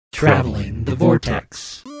Traveling the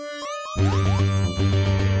Vortex.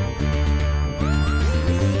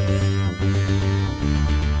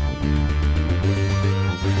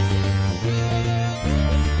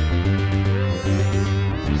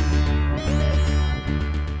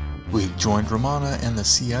 We joined Romana and the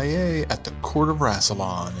CIA at the Court of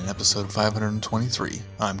Rassilon in episode 523.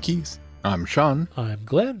 I'm Keith. I'm Sean. I'm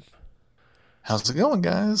Glenn. How's it going,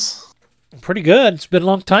 guys? Pretty good. It's been a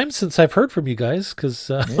long time since I've heard from you guys because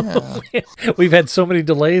we've had so many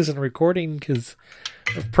delays in recording because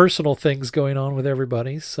of personal things going on with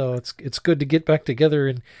everybody. So it's good to get back together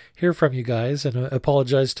and hear from you guys. And I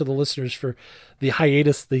apologize to the listeners for the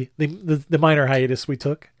hiatus, the minor hiatus we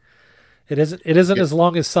took. It isn't as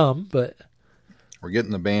long as some, but we're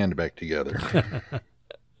getting the band back together.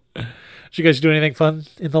 Did you guys do anything fun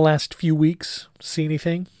in the last few weeks? See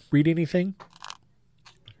anything? Read anything?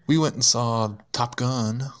 We went and saw Top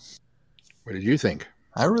Gun. What did you think?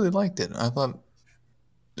 I really liked it. I thought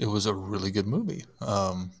it was a really good movie.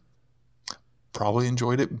 Probably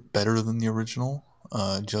enjoyed it better than the original,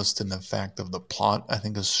 just in the fact of the plot, I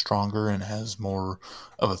think, is stronger and has more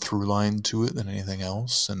of a through line to it than anything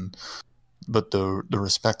else. But the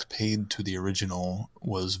respect paid to the original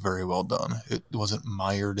was very well done. It wasn't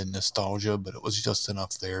mired in nostalgia, but it was just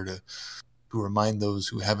enough there to remind those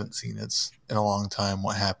who haven't seen it in a long time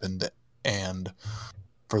what happened, and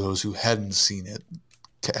for those who hadn't seen it,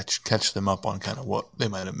 catch them up on kind of what they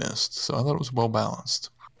might have missed. So I thought it was well balanced.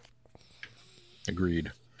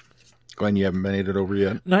 Agreed. Glenn, you haven't made it over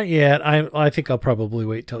yet? Not yet. I think I'll probably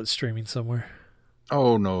wait till it's streaming somewhere.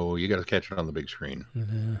 Oh, no. You got to catch it on the big screen.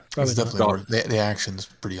 Mm-hmm. It's definitely worth the action's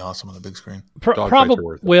pretty awesome on the big screen.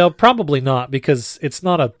 Probably not, because it's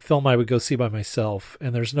not a film I would go see by myself,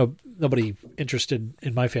 and there's nobody interested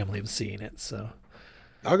in my family in seeing it. So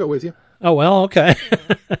I'll go with you. Oh, well, okay.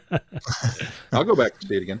 I'll go back and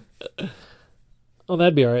see it again. Well,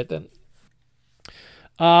 that'd be all right then.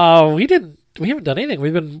 We haven't done anything.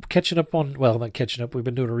 We've been catching up on, well, not catching up. We've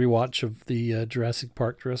been doing a rewatch of the Jurassic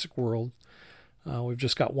Park, Jurassic World. We've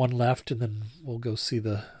just got one left, and then we'll go see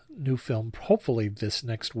the new film, hopefully this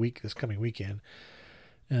coming weekend.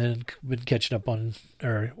 And been catching up on,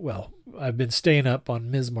 I've been staying up on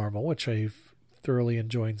Ms. Marvel, which I've thoroughly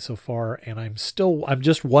enjoyed so far, and I'm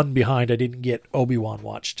just one behind. I didn't get Obi-Wan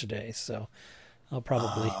watched today, so I'll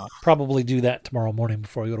probably do that tomorrow morning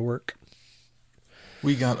before I go to work.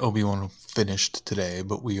 We got Obi-Wan finished today,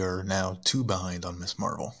 but we are now 2 behind on Ms.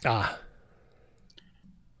 Marvel.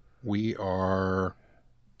 We are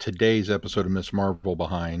today's episode of Ms. Marvel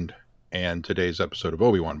behind, and today's episode of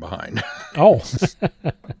Obi-Wan behind. Oh.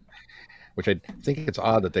 Which I think it's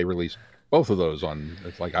odd that they released both of those on.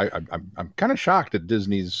 It's like I'm kind of shocked at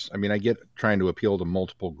Disney's. I mean, I get trying to appeal to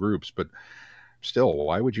multiple groups, but still,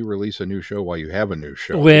 why would you release a new show while you have a new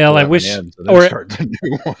show? Well, I wish, or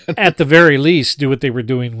at the very least, do what they were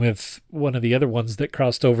doing with one of the other ones that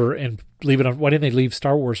crossed over and leave it on. Why didn't they leave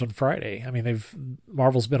Star Wars on Friday? I mean,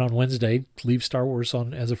 Marvel's been on Wednesday. Leave Star Wars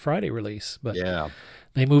on as a Friday release, but yeah,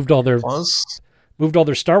 they moved all their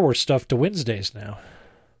Star Wars stuff to Wednesdays now.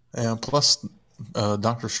 Yeah, plus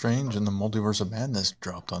Doctor Strange and the Multiverse of Madness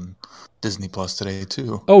dropped on Disney Plus today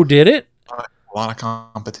too. Oh, did it? A lot of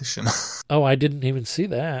competition. Oh, I didn't even see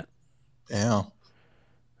that. Yeah.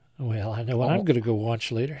 Well, I know what I'm going to go watch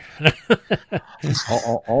later.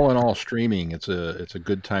 all in all, streaming, it's a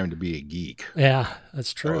good time to be a geek. Yeah,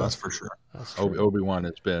 that's true. Oh, that's for sure. Obi-Wan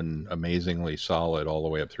has been amazingly solid all the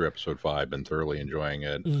way up through episode 5. Been thoroughly enjoying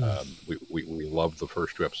it. We love the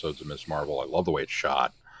first 2 episodes of Ms. Marvel. I love the way it's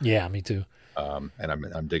shot. Yeah, me too. And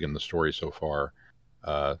I'm digging the story so far.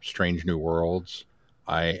 Strange New Worlds.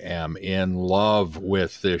 I am in love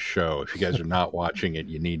with this show. If you guys are not watching it,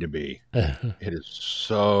 you need to be. It is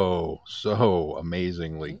so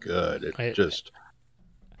amazingly good. It just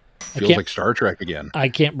feels like Star Trek again. I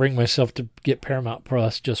can't bring myself to get Paramount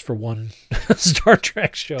Plus just for one Star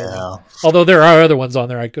Trek show. Yeah. Although there are other ones on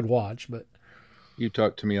there I could watch, but you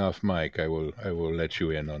talk to me off mic. I will let you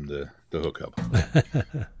in on the hookup.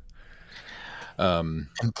 And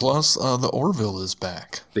plus, the Orville is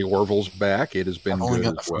back. The Orville's back. It has been I've only good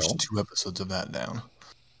got the as well. first 2 episodes of that down.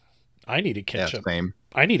 I need to catch up. Same.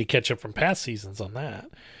 I need to catch up from past seasons on that.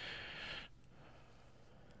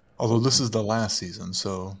 Although this is the last season,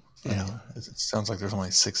 so it sounds like there's only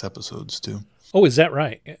 6 episodes too. Oh, is that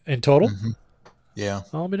right? In total? Mm-hmm. Yeah.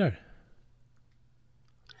 I'll be darned.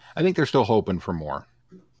 I think they're still hoping for more.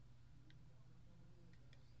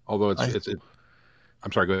 Although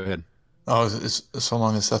I'm sorry. Go ahead. Oh, it's so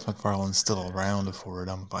long as Seth MacFarlane's still around for it,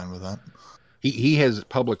 I'm fine with that. He has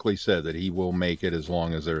publicly said that he will make it as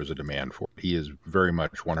long as there is a demand for it. He is very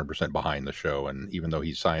much 100% behind the show, and even though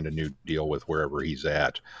he signed a new deal with wherever he's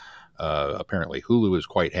at, apparently Hulu is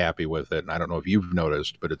quite happy with it. And I don't know if you've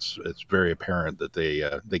noticed, but it's very apparent that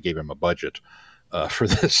they gave him a budget for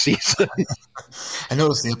this season. I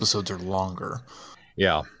noticed the episodes are longer.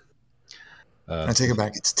 Yeah. I take it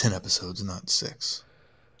back. It's 10 episodes, not 6.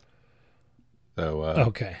 So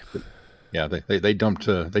okay. Yeah, they dumped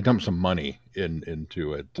some money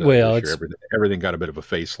into it. Well, this year. Everything got a bit of a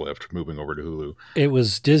facelift moving over to Hulu. It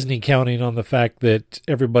was Disney counting on the fact that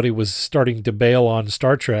everybody was starting to bail on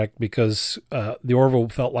Star Trek because the Orville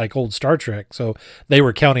felt like old Star Trek, so they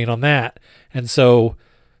were counting on that, and so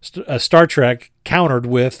Star Trek countered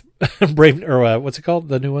with Brave, or what's it called,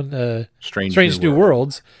 the new one, Strange New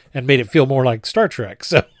Worlds, and made it feel more like Star Trek.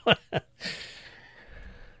 So.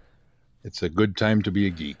 It's a good time to be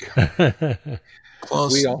a geek.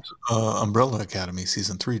 Plus, Umbrella Academy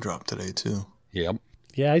season 3 dropped today too. Yep.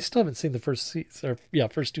 Yeah, I still haven't seen the first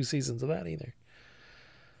 2 seasons of that either.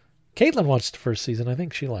 Caitlin watched the first season. I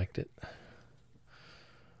think she liked it.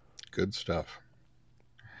 Good stuff.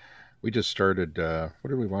 We just started. What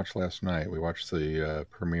did we watch last night? We watched the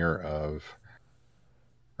premiere of,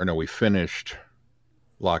 or no, we finished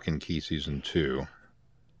Lock and Key season 2.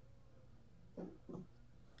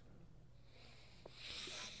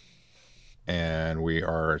 And we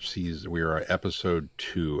are episode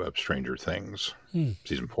 2 of Stranger Things,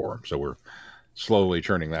 season 4. So we're slowly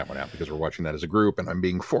churning that one out because we're watching that as a group, and I'm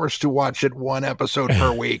being forced to watch it 1 episode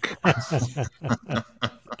per week.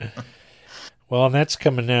 Well, and that's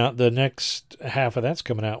coming out. The next half of that's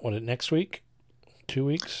coming out. Next week? 2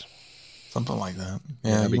 weeks? Something like that.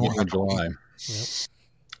 Yeah, beginning of July. Yep.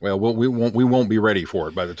 Well, we won't be ready for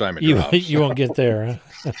it by the time it drops. You won't get there.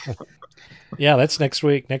 Huh? Yeah, that's next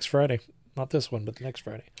week, next Friday. Not this one, but the next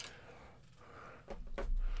Friday.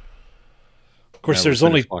 Of course, there's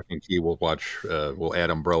only Lock and Key. We'll add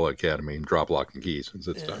Umbrella Academy and drop Lock and Key since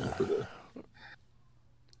it's done for the.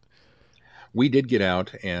 We did get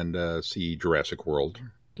out and see Jurassic World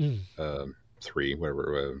 3,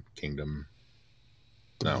 whatever, Kingdom.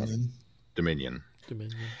 Dominion.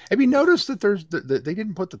 Have you noticed that they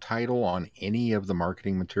didn't put the title on any of the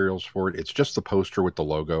marketing materials for it? It's just the poster with the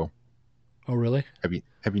logo. Oh, really? Have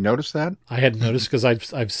you noticed that? I hadn't noticed because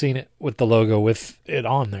I've seen it with the logo with it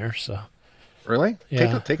on there. So really,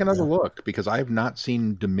 yeah. Take another look because I have not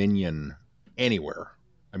seen Dominion anywhere.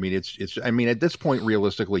 I mean, it's. I mean, at this point,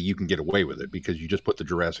 realistically, you can get away with it because you just put the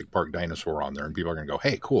Jurassic Park dinosaur on there, and people are going to go,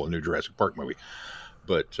 "Hey, cool, a new Jurassic Park movie."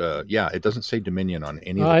 But yeah, it doesn't say Dominion on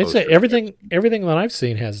any of the posters. I'd say everything that I've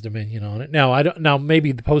seen has Dominion on it. Now I don't. Now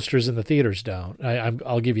maybe the posters in the theaters don't.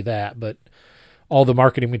 I'll give you that, but all the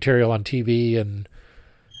marketing material on TV and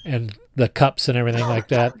the cups and everything like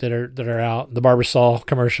that are out. The Barbasol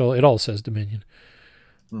commercial, it all says Dominion.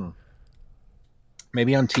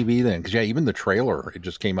 Maybe on TV then, because even the trailer, it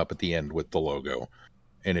just came up at the end with the logo,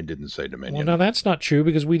 and it didn't say Dominion. Well, no, that's not true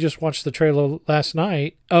because we just watched the trailer last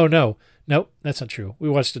night. Oh no, that's not true. We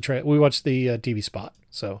watched the TV spot,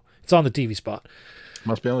 so it's on the TV spot.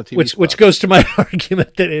 Must be on the TV spot. Which goes to my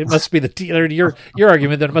argument that it must be your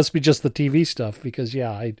argument that it must be just the TV stuff because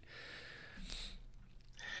At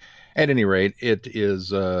any rate, it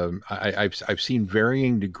is. I've seen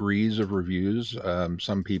varying degrees of reviews.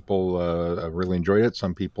 Some people really enjoyed it.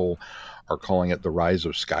 Some people are calling it the rise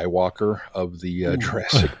of Skywalker of the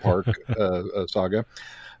Jurassic Park saga.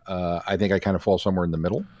 I think I kind of fall somewhere in the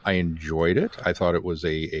middle. I enjoyed it. I thought it was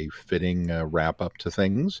a fitting wrap up to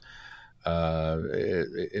things.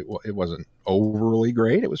 It wasn't overly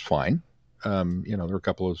great. It was fine. There were a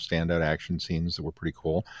couple of standout action scenes that were pretty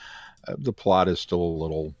cool. The plot is still a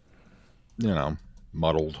little,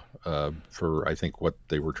 muddled for I think what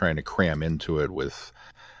they were trying to cram into it with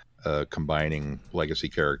combining legacy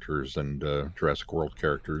characters and Jurassic World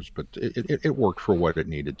characters, but it worked for what it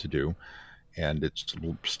needed to do, and it's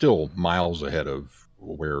still miles ahead of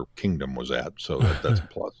where Kingdom was at, so that's a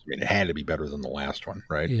plus. I mean, it had to be better than the last one,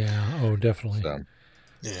 right? Yeah. Oh, definitely.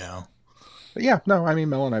 Yeah. But yeah, no, I mean,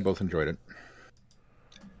 Mel and I both enjoyed it.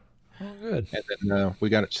 Oh, good. And then we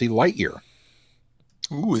got to see Lightyear.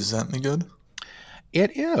 Ooh, is that any good?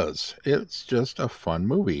 It is. It's just a fun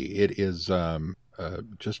movie. It is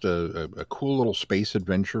just a cool little space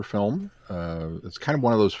adventure film. It's kind of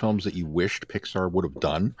one of those films that you wished Pixar would have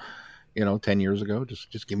done, 10 years ago.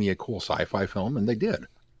 Just give me a cool sci-fi film, and they did.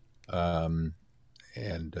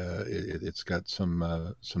 It's got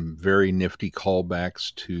some very nifty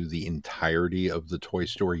callbacks to the entirety of the Toy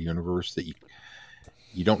Story universe that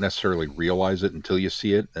you don't necessarily realize it until you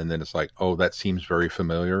see it, and then it's like, oh, that seems very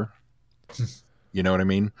familiar. You know what I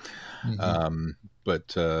mean? Mm-hmm.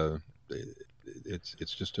 But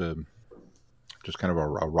it's just kind of a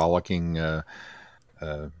rollicking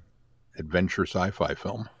adventure sci-fi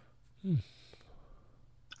film.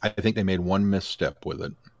 I think they made one misstep with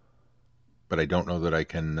it, but I don't know that I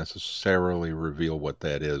can necessarily reveal what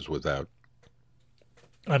that is without.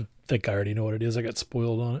 I think I already know what it is. I got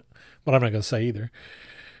spoiled on it, but I'm not going to say either.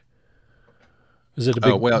 Is it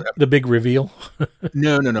the big reveal?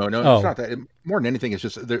 No. It's not that. More than anything, it's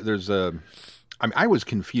just there's a. I mean, I was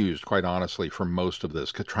confused, quite honestly, for most of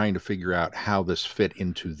this, trying to figure out how this fit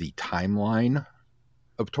into the timeline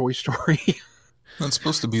of Toy Story. That's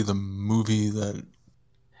supposed to be the movie that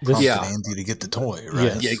prompted Andy to get the toy,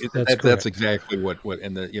 right? Yes, that's exactly what.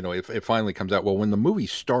 And it finally comes out. Well, when the movie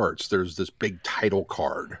starts, there's this big title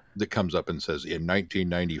card that comes up and says, "In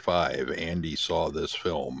 1995, Andy saw this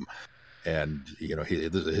film." And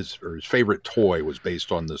his favorite toy was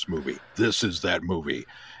based on this movie. This is that movie,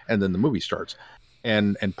 and then the movie starts.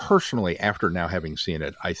 And personally, after now having seen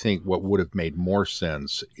it, I think what would have made more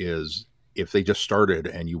sense is if they just started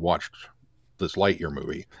and you watched this Lightyear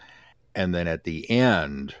movie, and then at the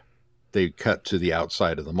end they cut to the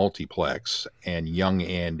outside of the multiplex and young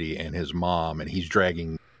Andy and his mom, and he's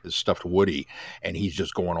dragging his stuffed Woody, and he's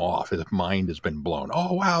just going off. His mind has been blown.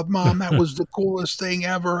 Oh, wow, Mom, that was the coolest thing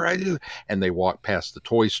ever. And they walk past the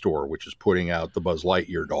toy store, which is putting out the Buzz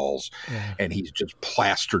Lightyear dolls, and he's just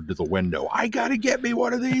plastered to the window. I got to get me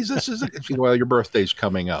one of these. This is well, your birthday's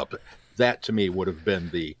coming up. That, to me, would have been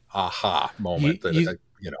the aha moment.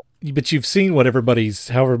 But you've seen how everybody's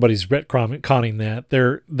retconning that.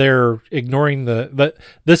 They're ignoring the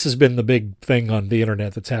this has been the big thing on the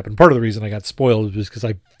internet that's happened. Part of the reason I got spoiled was because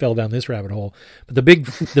I fell down this rabbit hole. But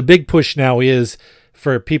the big push now is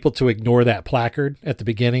for people to ignore that placard at the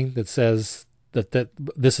beginning that says that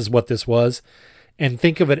this is what this was, and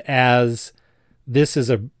think of it as this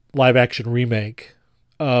is a live action remake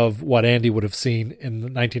of what Andy would have seen in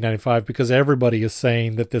 1995, because everybody is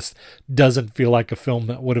saying that this doesn't feel like a film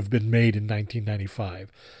that would have been made in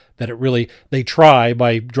 1995. That they try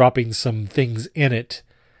by dropping some things in it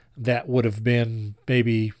that would have been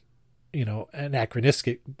maybe,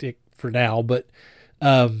 anachronistic for now, but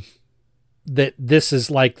that this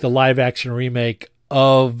is like the live action remake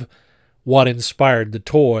of what inspired the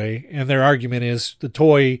toy. And their argument is the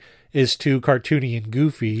toy is too cartoony and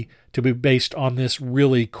goofy to be based on this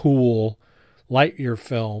really cool Lightyear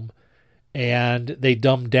film, and they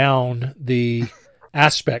dumbed down the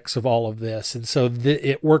aspects of all of this, and so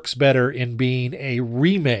it works better in being a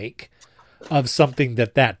remake of something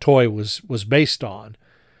that toy was based on.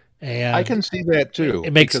 And I can see that too.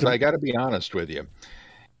 Because I got to be honest with you.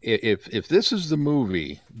 If this is the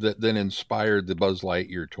movie that then inspired the Buzz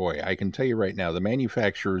Lightyear toy, I can tell you right now, the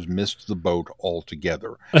manufacturers missed the boat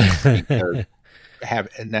altogether.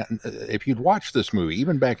 If you'd watched this movie,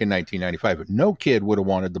 even back in 1995, no kid would have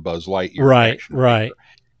wanted the Buzz Lightyear action right. figure.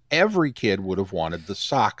 Every kid would have wanted the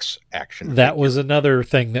Sox action That figure. was another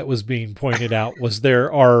thing that was being pointed out, was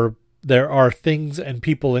there are things and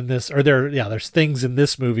people in this, there's things in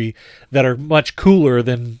this movie that are much cooler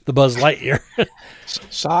than the Buzz Lightyear.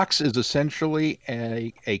 Sox is essentially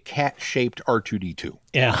a cat-shaped R2-D2.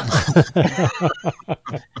 Yeah.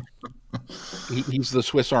 He's the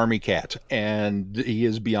Swiss Army cat, and he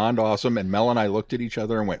is beyond awesome. And Mel and I looked at each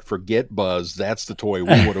other and went, forget Buzz. That's the toy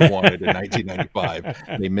we would have wanted in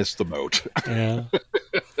 1995. They missed the boat. Yeah.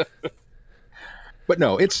 But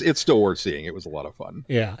no, it's still worth seeing. It was a lot of fun.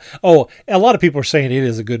 Yeah. Oh, a lot of people are saying it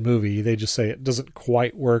is a good movie. They just say it doesn't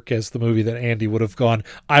quite work as the movie that Andy would have gone,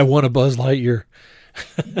 I want a Buzz Lightyear.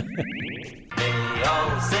 They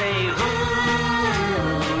all say, who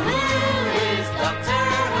is Doctor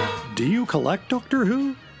Who? Do you collect Doctor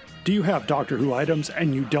Who? Do you have Doctor Who items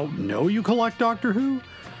and you don't know you collect Doctor Who?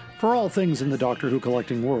 For all things in the Doctor Who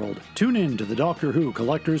collecting world, tune in to the Doctor Who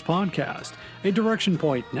Collectors Podcast, a Direction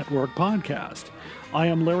Point Network podcast. I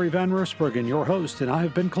am Larry Van Roospbergen, your host, and I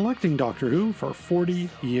have been collecting Doctor Who for 40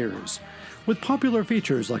 years. With popular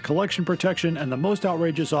features like collection protection and the most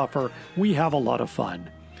outrageous offer, we have a lot of fun.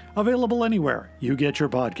 Available anywhere you get your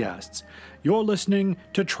podcasts. You're listening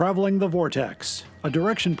to Traveling the Vortex, a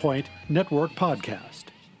Direction Point Network podcast.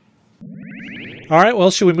 All right, well,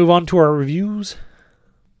 should we move on to our reviews?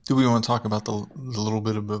 Do we want to talk about the little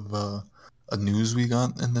bit of news we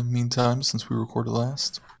got in the meantime since we recorded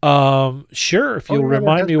last? Sure, if you'll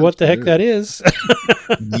remind me what the heck that is.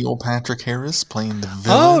 Neil Patrick Harris playing the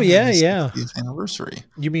villain. Oh, yeah, in his yeah. 50th anniversary.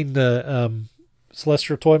 You mean the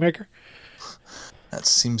Celestial Toymaker? That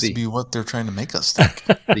seems to be what they're trying to make us think.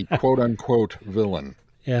 The quote-unquote villain.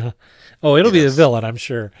 Yeah. Oh, it'll be the villain, I'm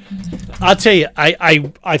sure. I'll tell you,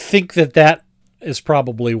 I think that is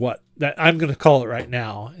probably what that I'm going to call it right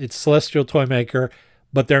now. It's Celestial Toymaker,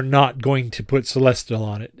 but they're not going to put Celestial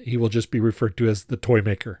on it. He will just be referred to as the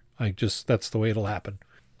Toymaker. That's the way it'll happen.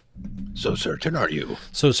 So certain are you?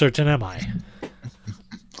 So certain am I.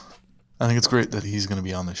 I think it's great that he's going to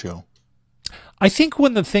be on the show. I think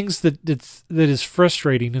one of the things that is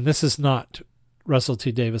frustrating, and this is not Russell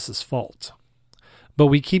T. Davis's fault, but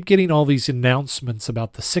we keep getting all these announcements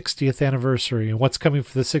about the 60th anniversary and what's coming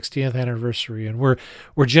for the 60th anniversary, and we're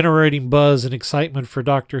generating buzz and excitement for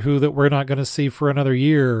Doctor Who that we're not going to see for another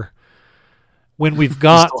year. When we've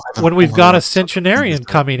got a Centenarian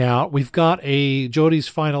coming out, we've got a Jodie's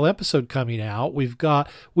final episode coming out.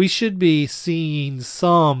 We should be seeing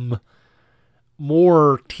some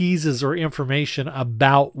more teases or information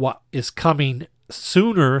about what is coming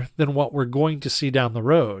sooner than what we're going to see down the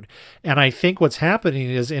road. And I think what's happening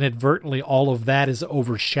is inadvertently all of that is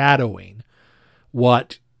overshadowing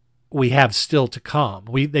what we have still to come.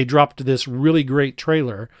 They dropped this really great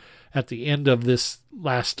trailer at the end of this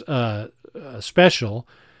last special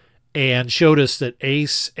and showed us that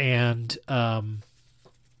Ace and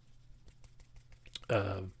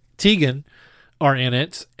Tegan are in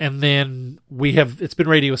it, and then it's been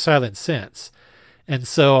radio silent since. And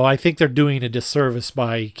so I think they're doing a disservice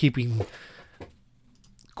by keeping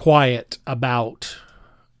quiet about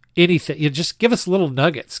anything. You just give us little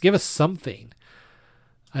nuggets, give us something.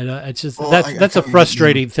 I know it's just that's a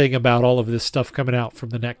frustrating thing about all of this stuff coming out from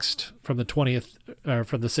the 20th or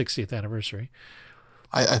from the 60th anniversary.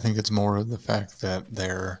 I think it's more of the fact that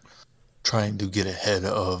they're trying to get ahead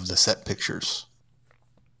of the set pictures.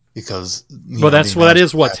 Because that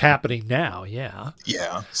is what's happening now. Yeah.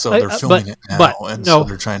 So they're filming it now, so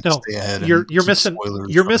they're trying to stay ahead. You're missing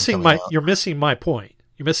my point. You're missing my point.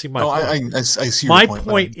 I see my your point.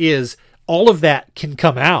 My point is all of that can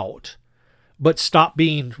come out, but stop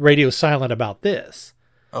being radio silent about this.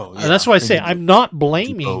 Oh, yeah. And that's why I say I'm not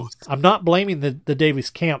blaming the Davies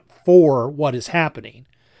camp for what is happening.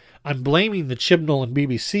 I'm blaming the Chibnall and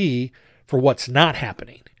BBC for what's not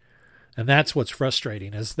happening. And that's what's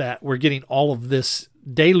frustrating, is that we're getting all of this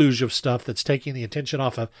deluge of stuff that's taking the attention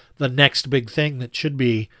off of the next big thing that should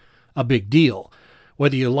be a big deal.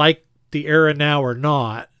 Whether you like the era now or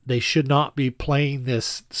not, they should not be playing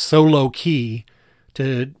this so low key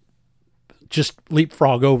to just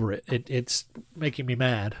leapfrog over it. It's making me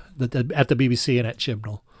mad at the BBC and at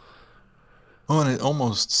Chibnall. Well, and it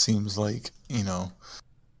almost seems like,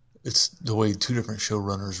 it's the way two different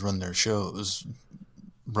showrunners run their shows.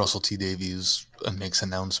 Russell T. Davies makes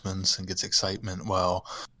announcements and gets excitement, while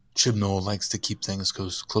Chibnall likes to keep things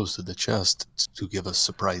close to the chest to give us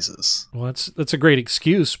surprises. Well, that's a great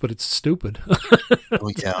excuse, but it's stupid.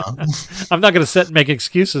 Oh, yeah. I'm not going to sit and make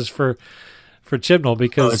excuses for Chibnall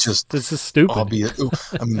because this is stupid.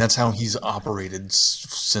 That's how he's operated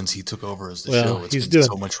since he took over as the show. He's doing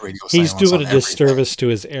so much radio silence. He's doing a disservice to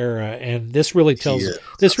his era, and this really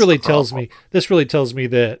tells me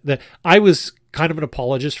that I was kind of an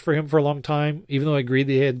apologist for him for a long time, even though I agreed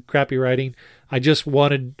that he had crappy writing. I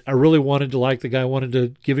really wanted to like the guy, wanted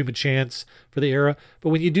to give him a chance for the era.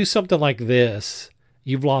 But when you do something like this,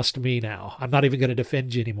 you've lost me now. I'm not even going to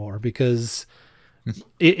defend you anymore because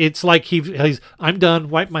it's like he's I'm done,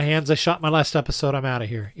 wipe my hands, I shot my last episode, I'm out of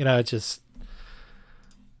here. It's just...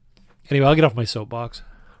 Anyway, I'll get off my soapbox.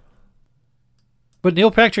 But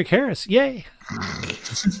Neil Patrick Harris, yay!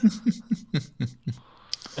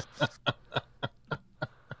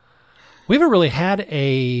 We haven't really had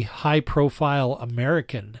a high-profile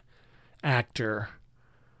American actor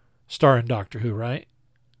star in Doctor Who, right?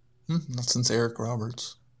 Not since Eric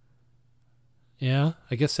Roberts. Yeah,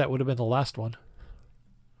 I guess that would have been the last one.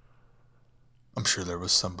 I'm sure there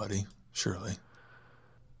was somebody, surely.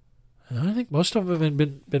 I think most of them have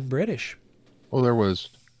been British. Well, there was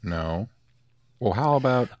no. Well, how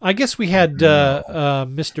about... I guess we had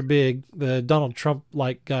Mr. Big, the Donald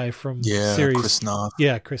Trump-like guy from series. Chris Knott.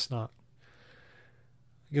 Yeah, Chris Knott.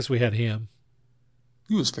 I guess we had him.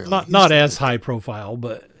 He was fairly... Not as high profile,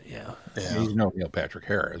 but yeah. He's no Neil Patrick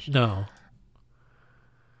Harris. No.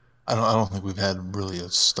 I don't think we've had really a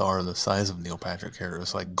star the size of Neil Patrick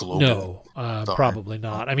Harris, like global. No, probably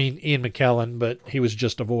not. I mean, Ian McKellen, but he was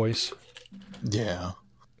just a voice. Yeah.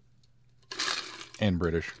 And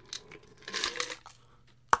British.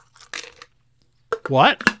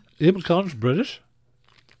 What? Ian McKellen's British?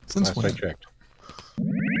 Since when? I checked.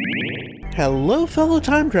 Hello, fellow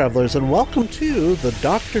time travelers, and welcome to the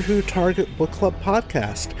Doctor Who Target Book Club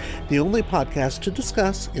podcast, the only podcast to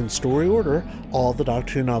discuss, in story order, all the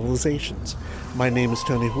Doctor Who novelizations. My name is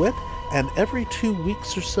Tony Whitt, and every 2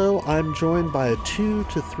 weeks or so, I'm joined by a 2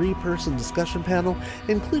 to 3 person discussion panel,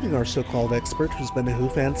 including our so-called expert who's been a Who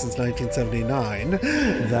fan since 1979.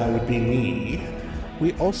 That would be me.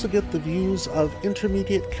 We also get the views of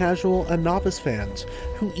intermediate, casual, and novice fans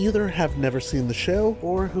who either have never seen the show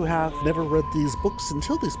or who have never read these books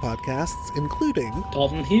until these podcasts, including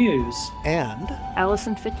Dalton Hughes and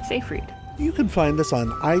Allison Seyfried. You can find us on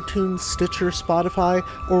iTunes, Stitcher, Spotify,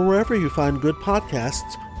 or wherever you find good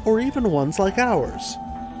podcasts, or even ones like ours.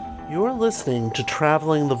 You're listening to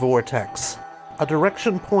Traveling the Vortex, a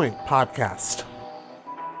Direction Point podcast.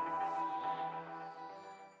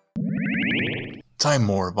 Time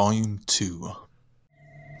War, Volume 2.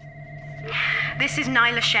 This is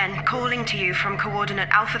Nyla Shen calling to you from coordinate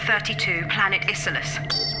Alpha 32, planet Isolus.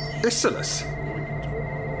 Isolus?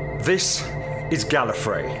 This is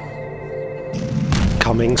Gallifrey.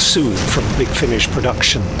 Coming soon from Big Finish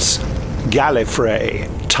Productions. Gallifrey,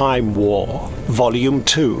 Time War, Volume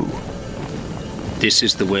 2. This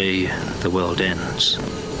is the way the world ends.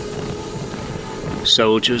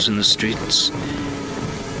 Soldiers in the streets.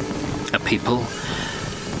 A people.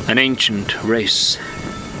 An ancient race.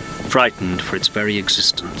 Frightened for its very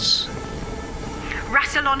existence.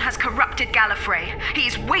 Rassilon has corrupted Gallifrey. He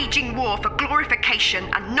is waging war for glorification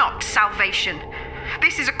and not salvation.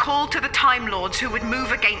 This is a call to the Time Lords who would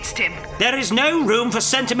move against him. There is no room for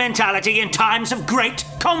sentimentality in times of great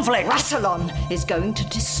conflict. Rassilon is going to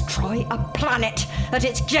destroy a planet at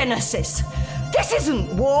its genesis. This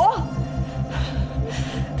isn't war.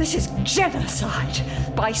 This is genocide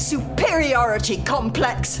by superiority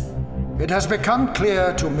complex. It has become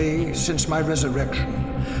clear to me since my resurrection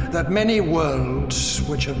that many worlds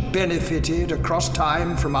which have benefited across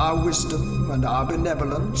time from our wisdom and our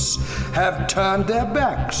benevolence have turned their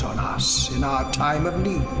backs on us in our time of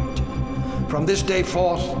need. From this day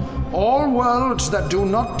forth, all worlds that do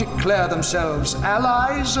not declare themselves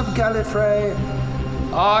allies of Gallifrey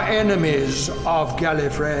are enemies of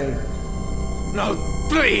Gallifrey. No,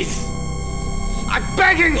 please! I'm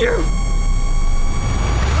begging you!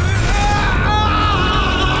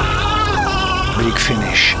 Big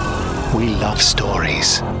Finish. We love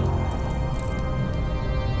stories.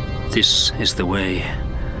 This is the way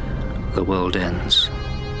the world ends.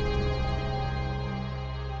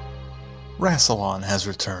 Rassilon has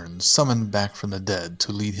returned, summoned back from the dead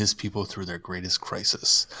to lead his people through their greatest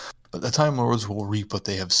crisis. But the Time Lords will reap what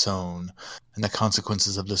they have sown, and the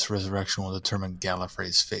consequences of this resurrection will determine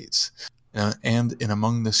Gallifrey's fates. And in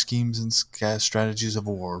among the schemes and strategies of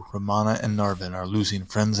war, Romana and Narvin are losing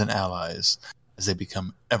friends and allies as they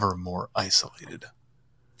become ever more isolated.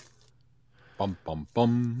 Bum, bum,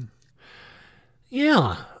 bum.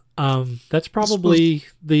 Yeah, that's probably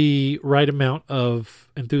the right amount of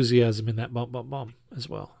enthusiasm in that bum, bum, bum as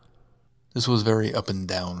well. This was very up and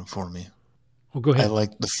down for me. Well, go ahead.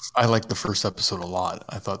 I liked the first episode a lot.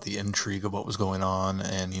 I thought the intrigue of what was going on,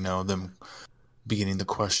 and them beginning to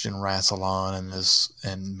question Rassilon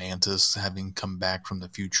and Mantis having come back from the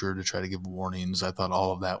future to try to give warnings. I thought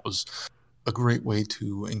all of that was a great way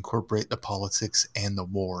to incorporate the politics and the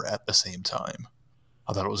war at the same time.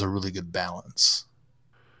 I thought it was a really good balance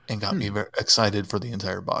and got me very excited for the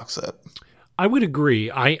entire box set. I would agree.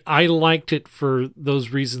 I liked it for those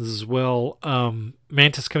reasons as well.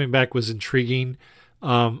 Mantis coming back was intriguing.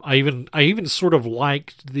 I even sort of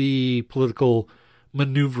liked the political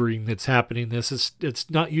maneuvering that's happening. It's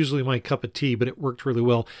not usually my cup of tea, but it worked really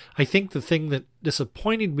well. I think the thing that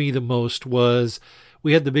disappointed me the most was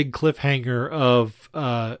we had the big cliffhanger of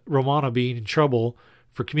Romana being in trouble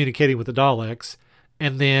for communicating with the Daleks,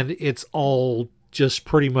 and then it's all just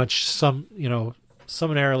pretty much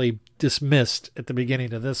summarily dismissed at the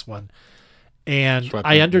beginning of this one. And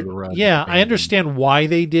I understand why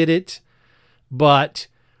they did it, but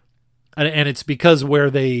and it's because where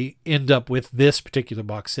they end up with this particular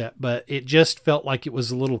box set, but it just felt like it was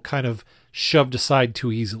a little kind of shoved aside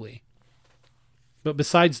too easily. But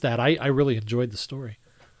besides that, I really enjoyed the story.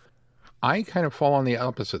 I kind of fall on the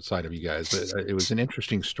opposite side of you guys. It was an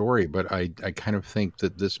interesting story, but I kind of think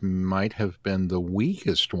that this might have been the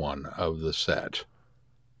weakest one of the set.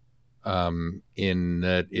 In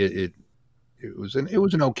that it was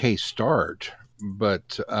an okay start,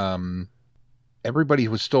 but everybody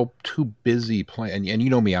was still too busy playing. And you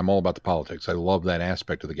know me, I'm all about the politics. I love that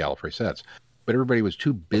aspect of the Gallifrey sets. But everybody was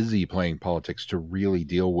too busy playing politics to really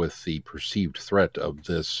deal with the perceived threat of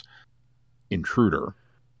this intruder.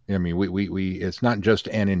 I mean, we it's not just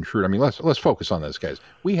an intruder. I mean, let's focus on this, guys.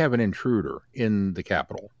 We have an intruder in the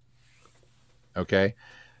capital. Okay,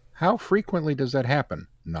 how frequently does that happen?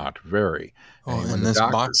 not very. Oh, when in the this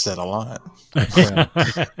doctor- box set a lot.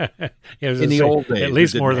 in the old days, at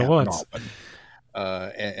least it more didn't than happen once.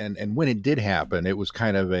 often. And when it did happen, it was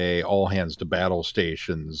kind of a all hands to battle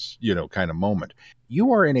stations, kind of moment.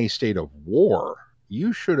 You are in a state of war.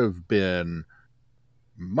 You should have been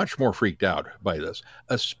much more freaked out by this,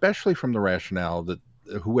 especially from the rationale that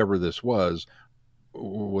whoever this was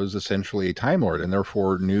essentially a Time Lord and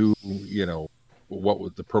therefore knew,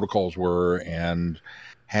 what the protocols were and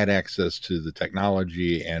had access to the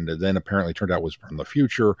technology, and then apparently turned out was from the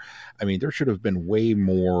future. I mean, there should have been way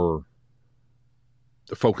more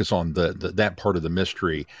focus on that part of the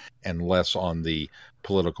mystery and less on the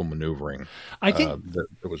political maneuvering I think that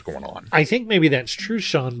was going on. I think maybe that's true,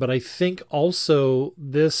 Sean, but I think also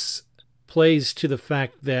this plays to the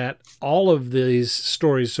fact that all of these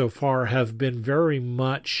stories so far have been very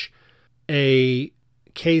much a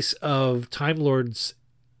case of Time Lords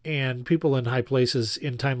and people in high places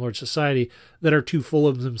in Time Lord society that are too full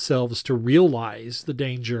of themselves to realize the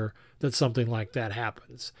danger that something like that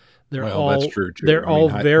happens. They're that's true too. They're all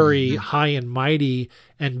very high and mighty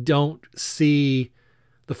and don't see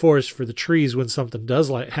the forest for the trees when something does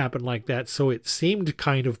happen like that. So it seemed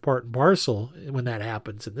kind of part and parcel when that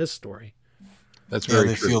happens in this story. That's very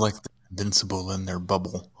they true. feel like they're invincible in their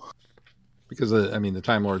bubble. Because the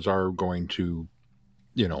Time Lords are going to,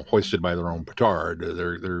 hoisted by their own petard.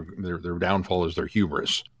 Their downfall is their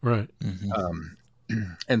hubris. Right. Mm-hmm.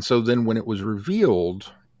 And so then when it was revealed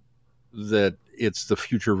that it's the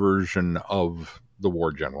future version of the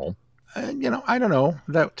War General, I don't know.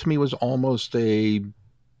 That to me was almost I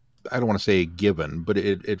don't want to say a given, but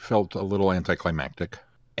it felt a little anticlimactic.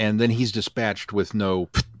 And then he's dispatched with no,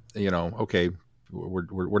 okay,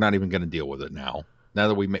 we're not even going to deal with it now. Now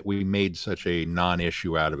that we made such a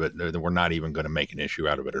non-issue out of it, that we're not even going to make an issue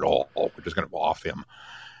out of it at all. We're just going to off him.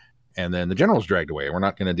 And then the general's dragged away. We're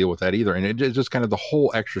not going to deal with that either. And it just kind of the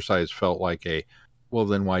whole exercise felt like well,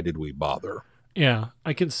 then why did we bother? Yeah,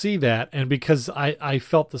 I can see that. And because I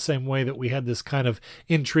felt the same way, that we had this kind of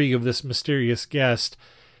intrigue of this mysterious guest,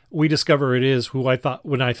 we discover it is who I thought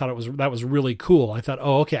that was really cool. I thought,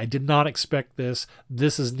 oh, okay, I did not expect this.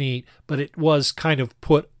 This is neat. But it was kind of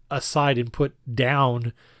put aside and put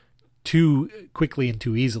down too quickly and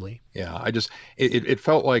too easily. Yeah, it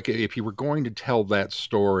felt like if you were going to tell that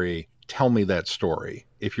story, tell me that story.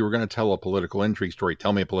 If you were going to tell a political intrigue story,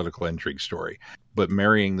 tell me a political intrigue story. But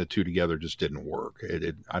marrying the two together just didn't work.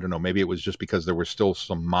 I don't know, maybe it was just because there was still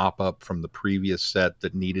some mop up from the previous set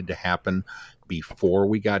that needed to happen before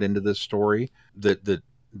we got into this story, that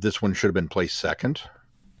this one should have been placed second,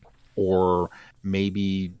 or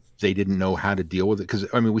maybe they didn't know how to deal with it. Because,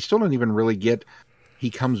 we still don't even really get, he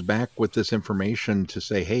comes back with this information to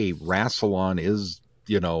say, hey, Rassilon is,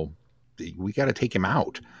 we got to take him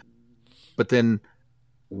out. But then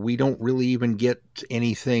we don't really even get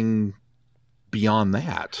anything beyond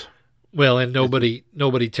that. Well, and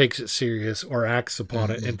nobody takes it serious or acts upon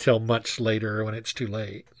it until much later when it's too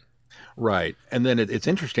late. Right. And then it's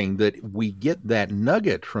interesting that we get that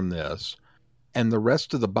nugget from this, and the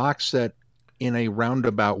rest of the box set in a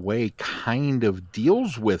roundabout way kind of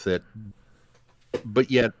deals with it, but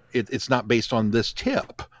yet it's not based on this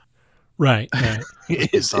tip. Right.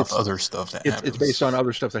 It's other stuff that happens. It's based on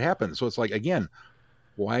other stuff that happens. So it's like, again,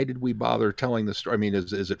 why did we bother telling the story?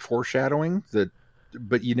 Is it foreshadowing that?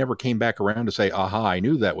 But you never came back around to say, aha, I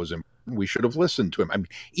knew that was important. We should have listened to him.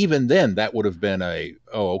 Even then, that would have been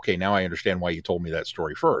okay, now I understand why you told me that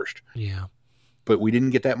story first. Yeah. But we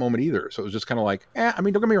didn't get that moment either. So it was just kind of like,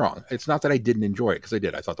 don't get me wrong. It's not that I didn't enjoy it, because I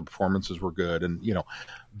did. I thought the performances were good, and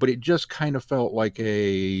but it just kind of felt like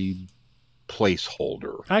a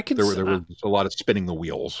placeholder. There was a lot of spinning the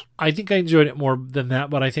wheels. I think I enjoyed it more than that,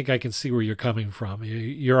 but I think I can see where you're coming from.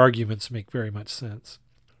 Your arguments make very much sense.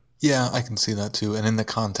 Yeah, I can see that too. And in the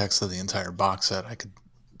context of the entire box set,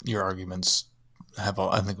 your arguments have,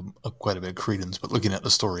 I think, quite a bit of credence. But looking at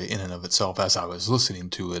the story in and of itself, as I was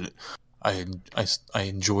listening to it, I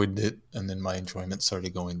enjoyed it, and then my enjoyment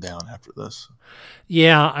started going down after this.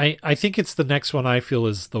 Yeah, I think it's the next one I feel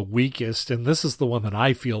is the weakest, and this is the one that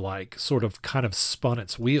I feel like sort of kind of spun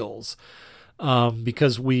its wheels,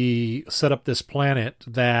 because we set up this planet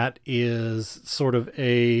that is sort of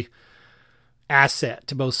a asset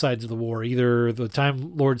to both sides of the war. Either the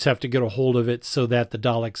Time Lords have to get a hold of it so that the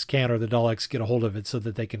Daleks can, or the Daleks get a hold of it so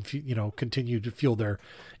that they can, continue to fuel their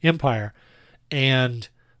empire. And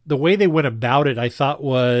the way they went about it, I thought,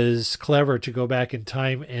 was clever, to go back in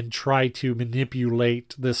time and try to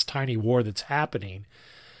manipulate this tiny war that's happening.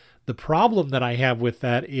 The problem that I have with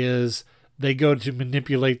that is they go to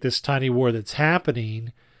manipulate this tiny war that's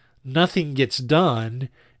happening, nothing gets done,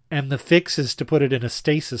 and the fix is to put it in a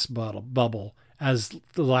stasis bubble as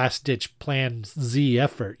the last-ditch Plan Z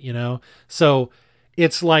effort, you know? So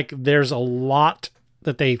it's like there's a lot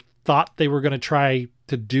that they thought they were going to try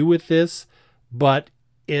to do with this, but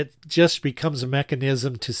it just becomes a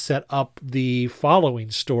mechanism to set up the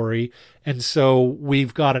following story. And so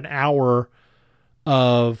we've got an hour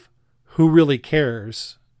of who really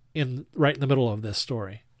cares right in the middle of this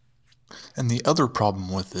story. And the other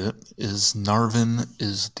problem with it is Narvin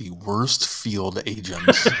is the worst field agent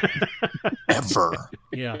ever.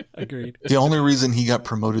 Yeah, agreed. The only reason he got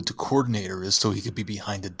promoted to coordinator is so he could be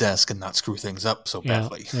behind a desk and not screw things up so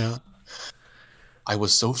badly. Yeah. I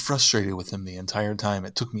was so frustrated with him the entire time.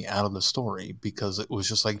 It took me out of the story because it was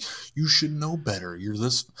just like, you should know better. You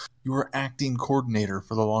were acting coordinator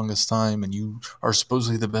for the longest time, and you are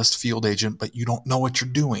supposedly the best field agent, but you don't know what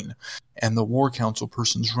you're doing. And the War Council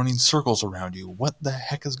person's running circles around you. What the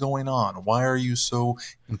heck is going on? Why are you so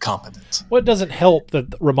incompetent? Well, it doesn't help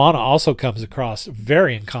that Romana also comes across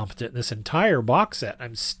very incompetent in this entire box set.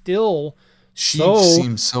 I'm still... She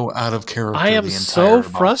seems so out of character. I am the so entire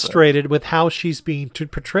frustrated with how she's being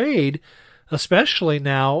portrayed, especially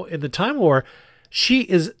now in the Time War.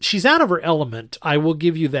 She's out of her element. I will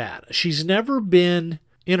give you that. She's never been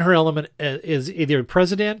in her element as either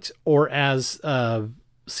president or as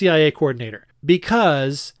CIA coordinator,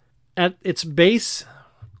 because at its base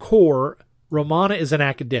core, Romana is an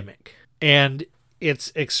academic, and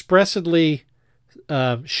it's expressly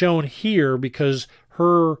shown here because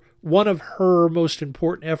one of her most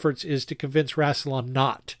important efforts is to convince Rassilon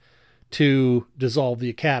not to dissolve the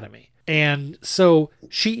Academy. And so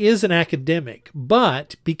she is an academic,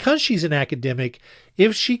 but because she's an academic,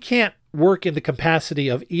 if she can't work in the capacity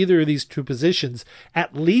of either of these two positions,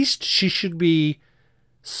 at least she should be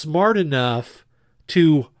smart enough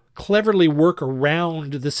to cleverly work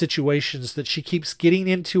around the situations that she keeps getting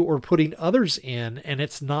into or putting others in, and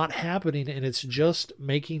it's not happening, and it's just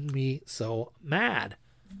making me so mad.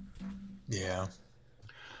 Yeah.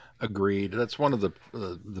 Agreed. That's one of the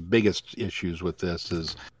biggest issues with this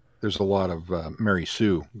is there's a lot of Mary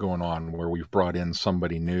Sue going on where we've brought in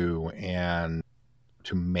somebody new, and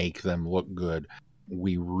to make them look good,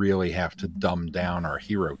 we really have to dumb down our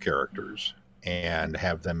hero characters and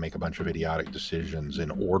have them make a bunch of idiotic decisions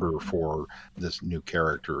in order for this new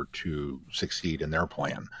character to succeed in their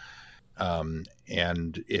plan.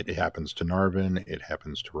 And it happens to Narvin, it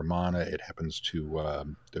happens to Romana, it happens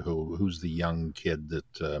to who's the young kid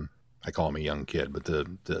that I call him a young kid, but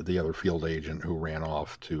the other field agent who ran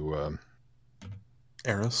off to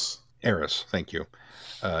Eris. Eris, thank you.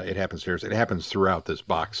 It happens to Eris. It happens throughout this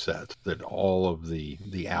box set that all of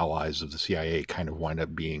the allies of the CIA kind of wind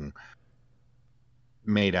up being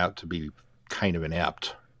made out to be kind of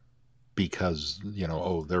inept. Because,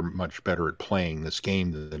 they're much better at playing this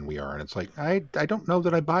game than we are. And it's like, I don't know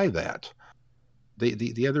that I buy that.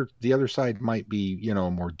 The other side might be,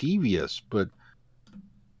 more devious, but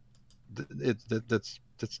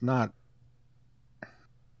that's not,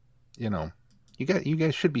 you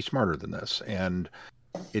guys should be smarter than this. And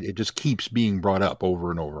it just keeps being brought up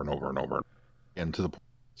over and over and over and over. And to the point,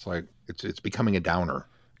 it's like, it's becoming a downer.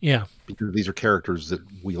 Yeah. Because these are characters that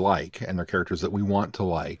we like, and they're characters that we want to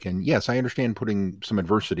like. And yes, I understand putting some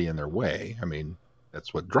adversity in their way. I mean,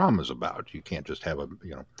 that's what drama's about. You can't just have it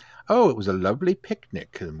was a lovely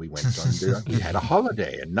picnic, and we went on, we had a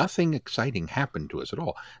holiday, and nothing exciting happened to us at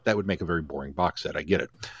all. That would make a very boring box set. I get it.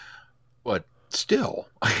 But still,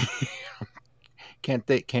 can't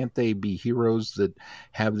they be heroes that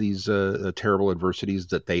have these terrible adversities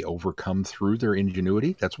that they overcome through their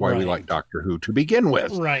ingenuity? That's why we like Doctor Who to begin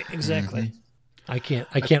with. Right, exactly. Mm-hmm. I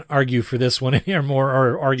can't argue for this one anymore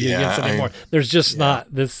or argue against it anymore. There's just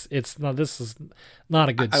not this. This is not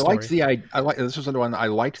a good story. This was another one. I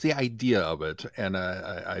liked the idea of it, and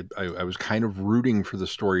I was kind of rooting for the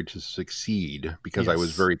story to succeed because I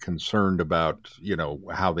was very concerned about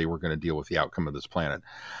how they were going to deal with the outcome of this planet.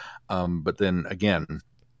 But then again,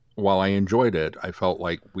 while I enjoyed it, I felt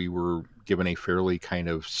like we were given a fairly kind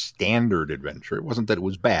of standard adventure. It wasn't that it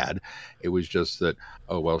was bad. It was just that,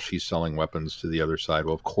 she's selling weapons to the other side.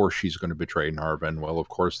 Well, of course she's going to betray Narvin. Well, of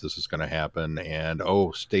course this is going to happen. And,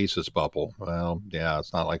 stasis bubble. Well, yeah,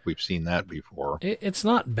 it's not like we've seen that before. It's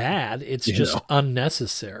not bad. It's just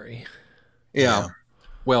unnecessary. Yeah.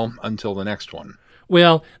 Well, until the next one.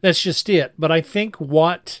 Well, that's just it. But I think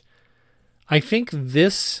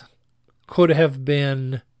this could have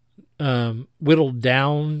been whittled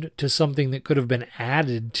down to something that could have been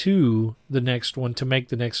added to the next one to make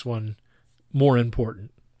the next one more important.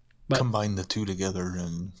 But combine the two together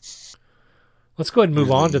and let's go ahead and move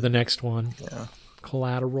on to the next one. Yeah.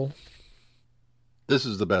 Collateral. This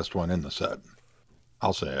is the best one in the set.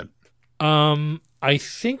 I'll say it. I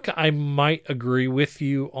think I might agree with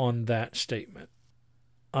you on that statement.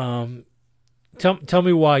 Tell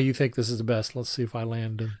me why you think this is the best. Let's see if I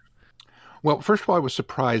land in. Well, first of all, I was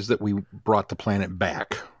surprised that we brought the planet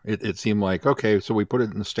back. It seemed like, okay, so we put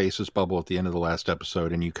it in the stasis bubble at the end of the last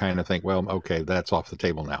episode, and you kind of think, well, okay, that's off the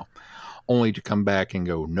table now. Only to come back and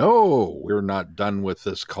go, no, we're not done with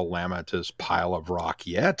this calamitous pile of rock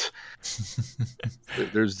yet.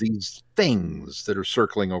 There's these things that are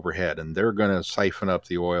circling overhead, and they're going to siphon up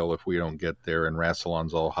the oil if we don't get there, and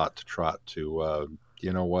Rassilon's all hot to trot to,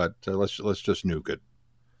 you know what, let's just nuke it.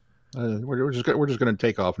 We're just going to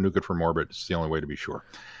take off, nuke it from orbit. It's the only way to be sure,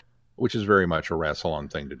 which is very much a Rassilon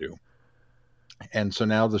thing to do. And so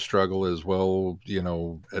now the struggle is, well, you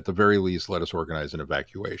know, at the very least, let us organize an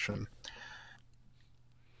evacuation,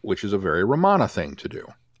 which is a very Romana thing to do.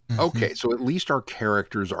 Mm-hmm. Okay, so at least our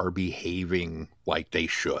characters are behaving like they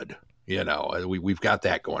should. You know, we've got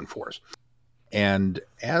that going for us. And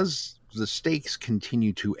as the stakes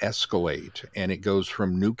continue to escalate and it goes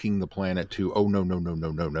from nuking the planet to, oh,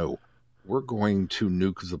 no. We're going to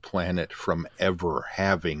nuke the planet from ever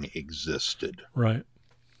having existed. Right.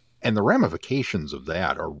 And the ramifications of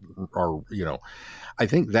that are, you know, I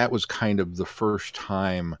think that was kind of the first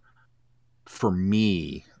time for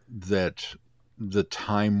me that the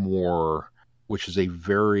Time War, which is a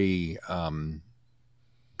very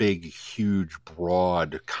big, huge,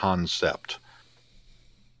 broad concept,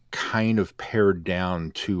 kind of pared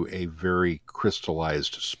down to a very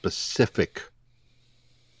crystallized, specific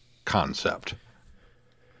concept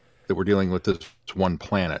that we're dealing with this one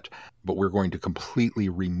planet, but we're going to completely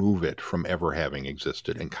remove it from ever having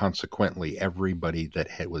existed. And consequently, everybody that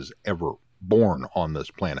was ever born on this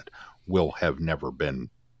planet will have never been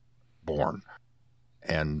born.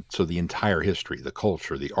 And so the entire history, the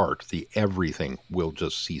culture, the art, the everything will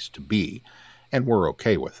just cease to be. And we're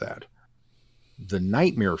okay with that. The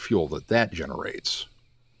nightmare fuel that generates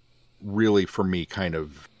really, for me, kind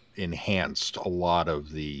of enhanced a lot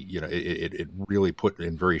of the, you know, it really put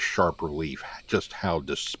in very sharp relief just how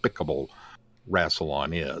despicable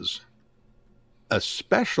Rassilon is,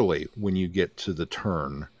 especially when you get to the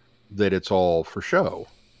turn that it's all for show,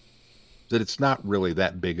 that it's not really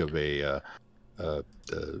that big of a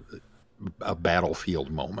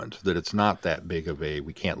battlefield moment, that it's not that big of a,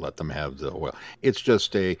 we can't let them have the oil. It's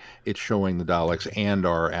just it's showing the Daleks and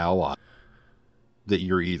our ally that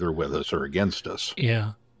you're either with us or against us.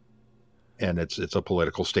 Yeah. And it's a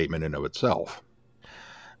political statement in of itself.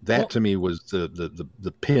 That to me was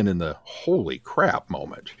the pin in the holy crap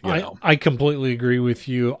moment. You know? I completely agree with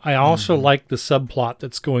you. I also like the subplot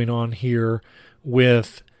that's going on here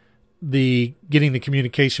with the getting the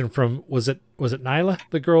communication from, was it Nyla,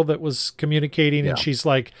 the girl that was communicating? Yeah. And she's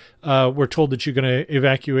like, we're told that you're going to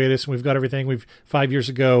evacuate us and we've got everything. 5 years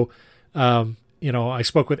ago, you know, I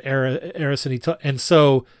spoke with Eris and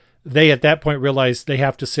so they at that point realized they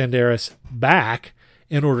have to send Eris back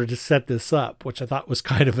in order to set this up, which I thought was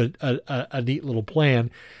kind of a neat little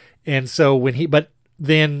plan. And so but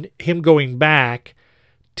then him going back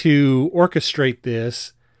to orchestrate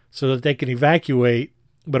this so that they can evacuate,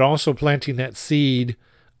 but also planting that seed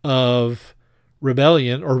of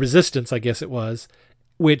rebellion or resistance, I guess it was,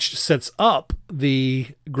 which sets up the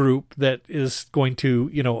group that is going to,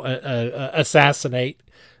 you know, assassinate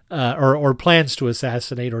or plans to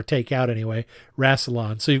assassinate or take out anyway,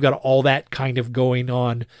 Rassilon. So you've got all that kind of going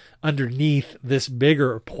on underneath this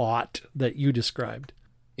bigger plot that you described.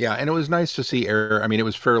 Yeah, and it was nice to see I mean, it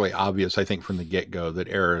was fairly obvious, I think, from the get-go that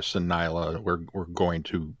Eris and Nyla were going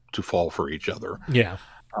to fall for each other. Yeah.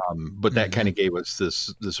 But that kind of gave us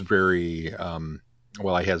this very,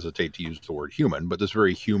 well, I hesitate to use the word human, but this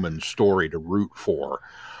very human story to root for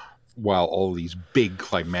while all these big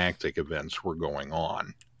climactic events were going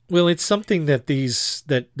on. Well, it's something that these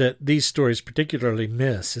stories particularly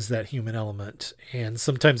miss, is that human element. And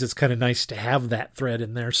sometimes it's kind of nice to have that thread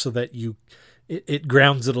in there so that it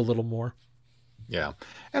grounds it a little more. Yeah.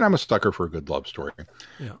 And I'm a sucker for a good love story.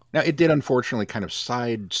 Yeah. Now, it did unfortunately kind of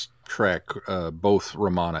sidetrack both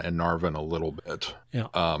Romana and Narvin a little bit.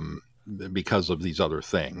 Yeah. Because of these other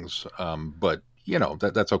things. But, you know,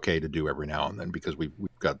 that's okay to do every now and then because we've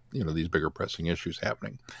got, you know, these bigger pressing issues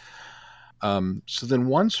happening. So then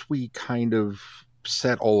once we kind of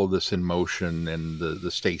set all of this in motion and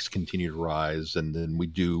the stakes continue to rise, and then we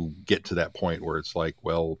do get to that point where it's like,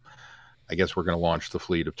 well, I guess we're going to launch the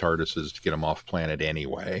fleet of TARDISes to get them off planet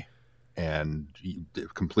anyway, and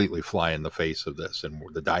completely fly in the face of this. And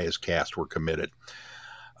the die is cast, we're committed.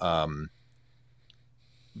 That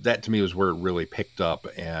to me was where it really picked up,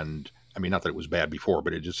 and I mean, not that it was bad before,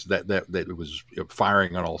 but it just that it was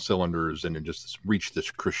firing on all cylinders, and it just reached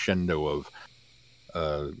this crescendo of,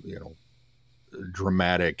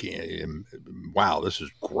 dramatic. Wow, this is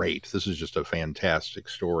great. This is just a fantastic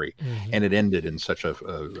story, and it ended in such a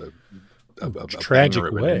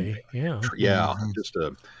tragic way.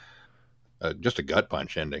 Just a gut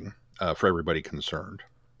punch ending for everybody concerned.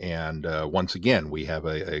 And once again, we have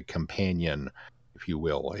a companion, if you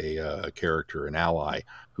will, a character, an ally,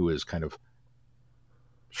 who is kind of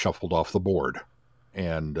shuffled off the board.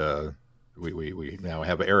 And we now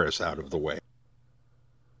have Eris out of the way.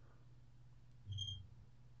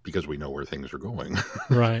 Because we know where things are going.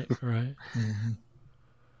 Right. Mm-hmm.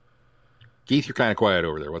 Keith, you're kind of quiet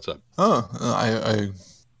over there. What's up? I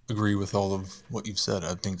agree with all of what you've said.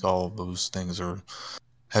 I think all of those things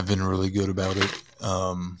have been really good about it.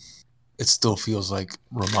 It still feels like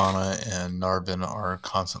Romana and Narvin are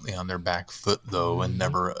constantly on their back foot, though, and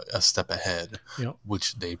never a step ahead,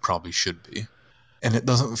 which they probably should be. And it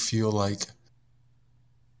doesn't feel like,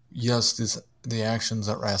 yes, the actions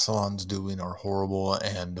that Rassilon's doing are horrible,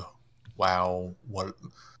 and wow, what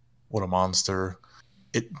a monster.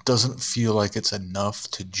 It doesn't feel like it's enough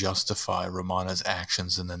to justify Romana's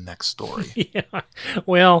actions in the next story. Yeah.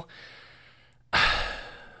 Well,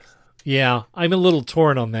 yeah, I'm a little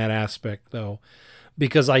torn on that aspect, though,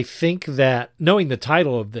 because I think that, knowing the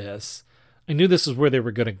title of this, I knew this is where they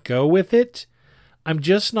were going to go with it. I'm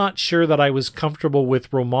just not sure that I was comfortable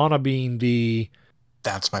with Romana being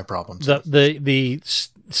That's my problem. The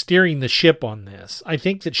steering the ship on this. I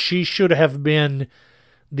think that she should have been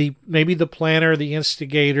maybe the planner, the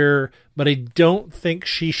instigator, but I don't think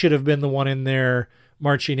she should have been the one in there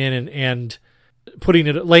marching in and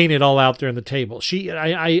laying it all out there on the table.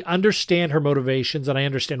 I understand her motivations and I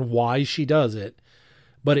understand why she does it,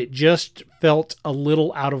 but it just felt a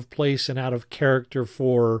little out of place and out of character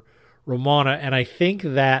for Romana. And I think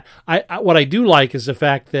that what I do like is the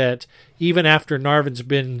fact that even after Narvin's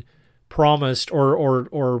been promised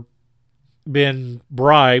or been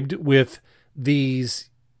bribed with these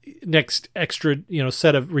next extra,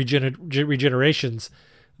 set of regenerations,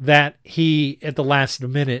 that he at the last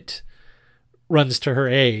minute runs to her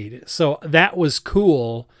aid. So that was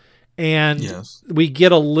cool. And we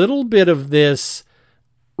get a little bit of this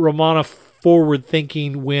Romana forward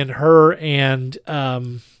thinking when her and,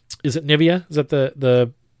 is it Nivea? Is that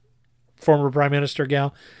the former prime minister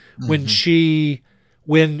gal? Mm-hmm.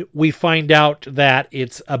 When we find out that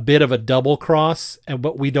it's a bit of a double cross,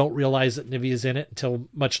 but we don't realize that Nivea's in it until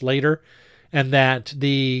much later, and that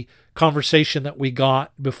the conversation that we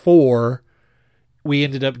got before, we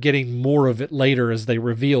ended up getting more of it later as they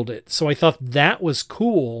revealed it. So I thought that was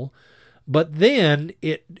cool, but then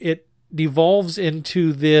it devolves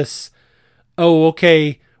into this, we're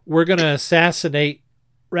going to assassinate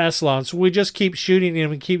Rassilon, so we just keep shooting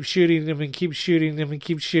him and keep shooting him and keep shooting him and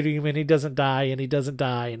keep shooting him, and he doesn't die and he doesn't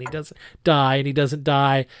die and he doesn't die and he doesn't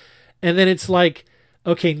die. And then it's like,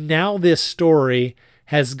 okay, now this story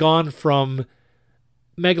has gone from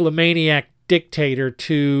megalomaniac dictator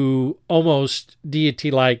to almost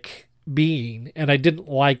deity-like being, and I didn't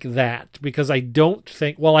like that because I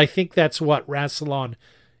think that's what Rassilon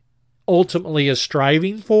ultimately is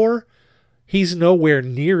striving for. He's nowhere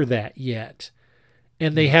near that yet.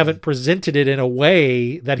 And they haven't presented it in a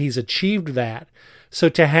way that he's achieved that. So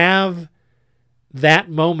to have that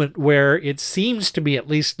moment where it seems to be, at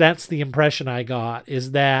least that's the impression I got, is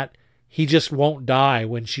that he just won't die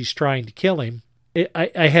when she's trying to kill him.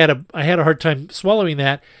 I had a hard time swallowing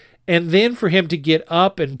that. And then for him to get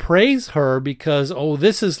up and praise her because,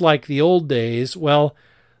 this is like the old days. Well,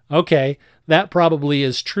 okay, that probably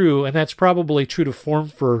is true. And that's probably true to form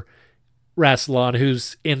for Rassilon,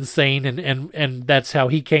 who's insane, and that's how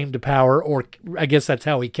he came to power, or I guess that's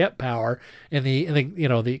how he kept power in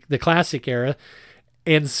the classic era.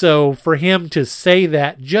 And so for him to say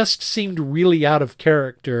that just seemed really out of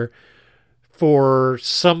character for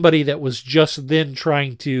somebody that was just then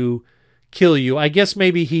trying to kill you. I guess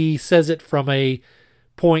maybe he says it from a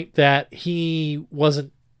point that he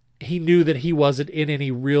knew that he wasn't in any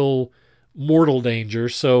real mortal danger,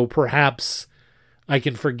 so perhaps I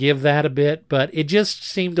can forgive that a bit, but it just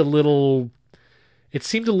seemed a little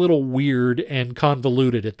weird and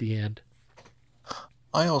convoluted at the end.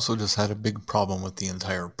 I also just had a big problem with the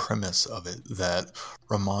entire premise of it, that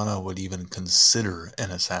Romana would even consider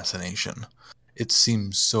an assassination. It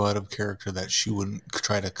seems so out of character that she wouldn't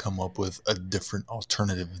try to come up with a different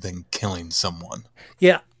alternative than killing someone.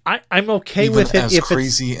 Yeah, I'm okay even with it. As if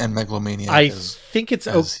crazy and megalomaniac as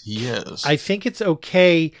he is. I think it's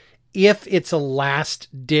okay if it's a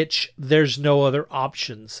last ditch, there's no other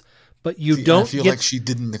options. But you don't I feel get, like she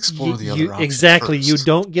didn't explore the other options exactly. first. You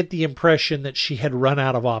don't get the impression that she had run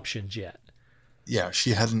out of options yet. Yeah,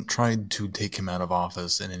 she hadn't tried to take him out of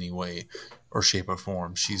office in any way or shape or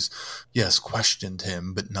form. She's, yes, questioned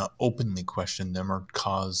him, but not openly questioned him or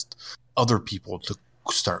caused other people to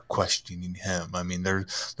start questioning him. I mean, there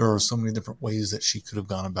are so many different ways that she could have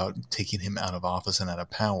gone about taking him out of office and out of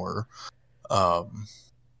power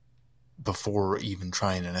before even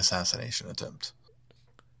trying an assassination attempt.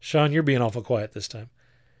 Sean, you're being awful quiet this time.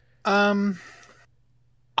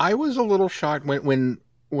 I was a little shocked when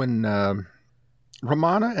Romana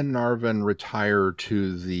and Narvin retire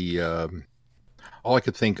to the all I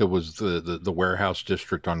could think of was the warehouse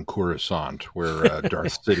district on Coruscant where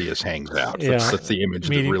Darth Sidious hangs out. That's the image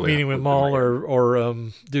that really meeting with Maul or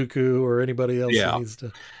Dooku or anybody else that needs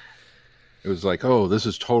to. It was like, oh, this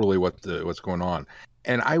is totally what's going on.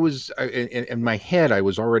 And I was in my head, I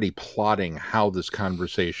was already plotting how this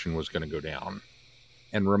conversation was going to go down.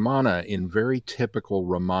 And Romana, in very typical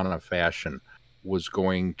Romana fashion, was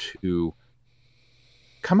going to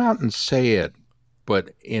come out and say it, but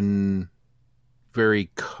in very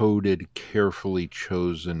coded, carefully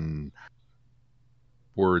chosen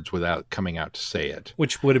words without coming out to say it.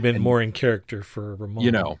 Which would have been more in character for Romana.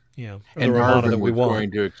 You know. Yeah. And Narvin was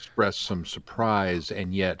going to express some surprise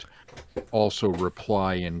and yet also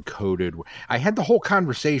reply in coded. I had the whole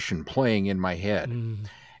conversation playing in my head.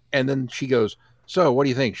 And then she goes, so what do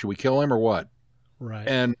you think? Should we kill him or what? Right.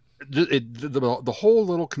 And the whole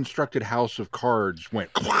little constructed house of cards went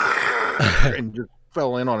and just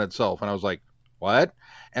fell in on itself. And I was like, what?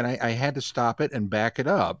 And I had to stop it and back it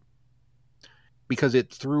up because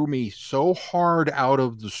it threw me so hard out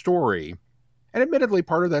of the story. And admittedly,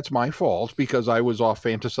 part of that's my fault because I was off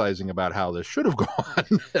fantasizing about how this should have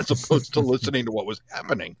gone as opposed to listening to what was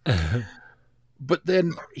happening. But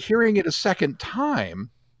then hearing it a second time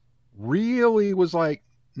really was like,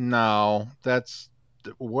 no,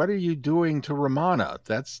 what are you doing to Romana?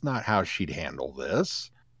 That's not how she'd handle this.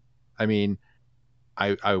 I mean,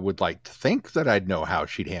 I would like to think that I'd know how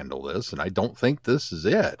she'd handle this, and I don't think this is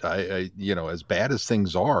it. I as bad as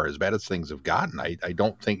things are, as bad as things have gotten, I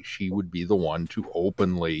don't think she would be the one to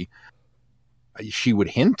openly. She would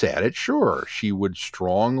hint at it, sure. She would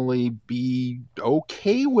strongly be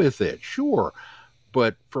okay with it, sure.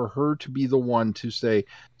 But for her to be the one to say,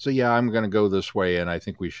 so yeah, I'm going to go this way, and I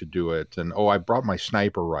think we should do it. And I brought my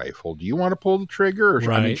sniper rifle. Do you want to pull the trigger?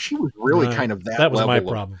 Or, I mean, she was really kind of that. That was level my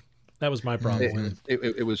problem. That was my problem.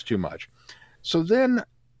 It was too much. So then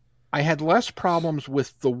I had less problems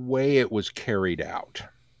with the way it was carried out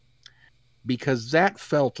because that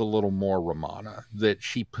felt a little more Romana, that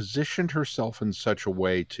she positioned herself in such a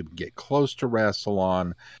way to get close to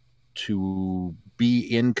Rassilon, to be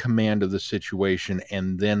in command of the situation,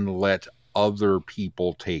 and then let other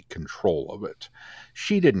people take control of it.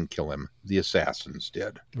 She didn't kill him. The assassins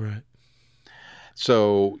did. Right.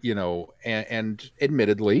 So, and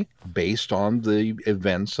admittedly, based on the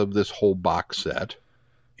events of this whole box set,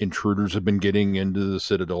 intruders have been getting into the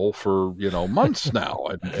Citadel for, months now,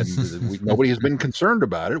 and nobody has been concerned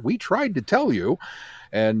about it. We tried to tell you,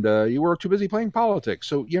 and you were too busy playing politics.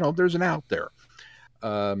 So, there's an out there.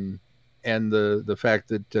 And the fact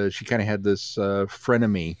that she kind of had this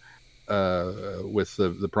frenemy with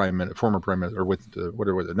the former prime minister, or with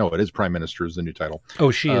whatever it was. No, it is prime minister is the new title.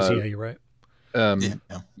 Oh, she is. Yeah, you're right.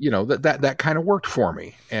 That kind of worked for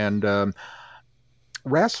me. And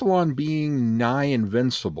Rassilon being nigh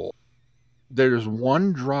invincible, there's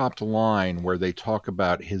one dropped line where they talk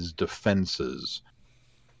about his defenses,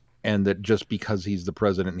 and that just because he's the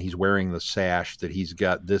president and he's wearing the sash, that he's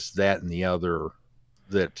got this, that, and the other,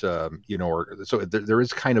 that so there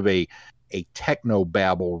is kind of a techno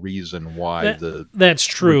babble reason why that's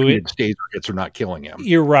true. Stage hits are not killing him.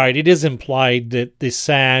 You're right. It is implied that the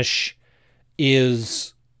sash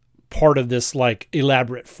is part of this like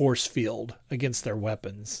elaborate force field against their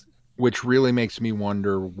weapons, which really makes me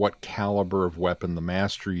wonder what caliber of weapon the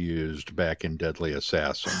Master used back in Deadly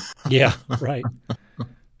Assassin. Yeah, right.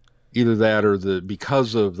 Either that or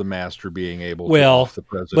because of the Master being able to off the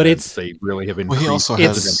president, but they really have increased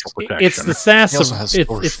presidential protection. It's the sash of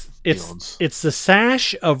it's the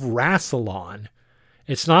sash of Rassilon.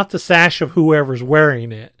 It's not the sash of whoever's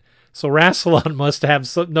wearing it. So Rassilon must have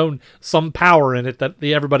some power in it that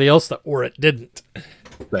everybody else that wore it didn't.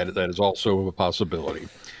 That is also a possibility.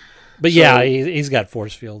 But yeah, he's got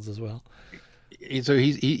force fields as well. So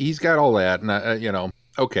he's got all that, and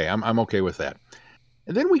okay, I'm okay with that.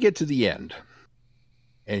 And then we get to the end,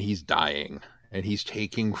 and he's dying, and he's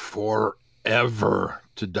taking forever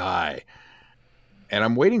to die. And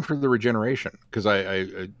I'm waiting for the regeneration because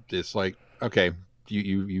I it's like, okay,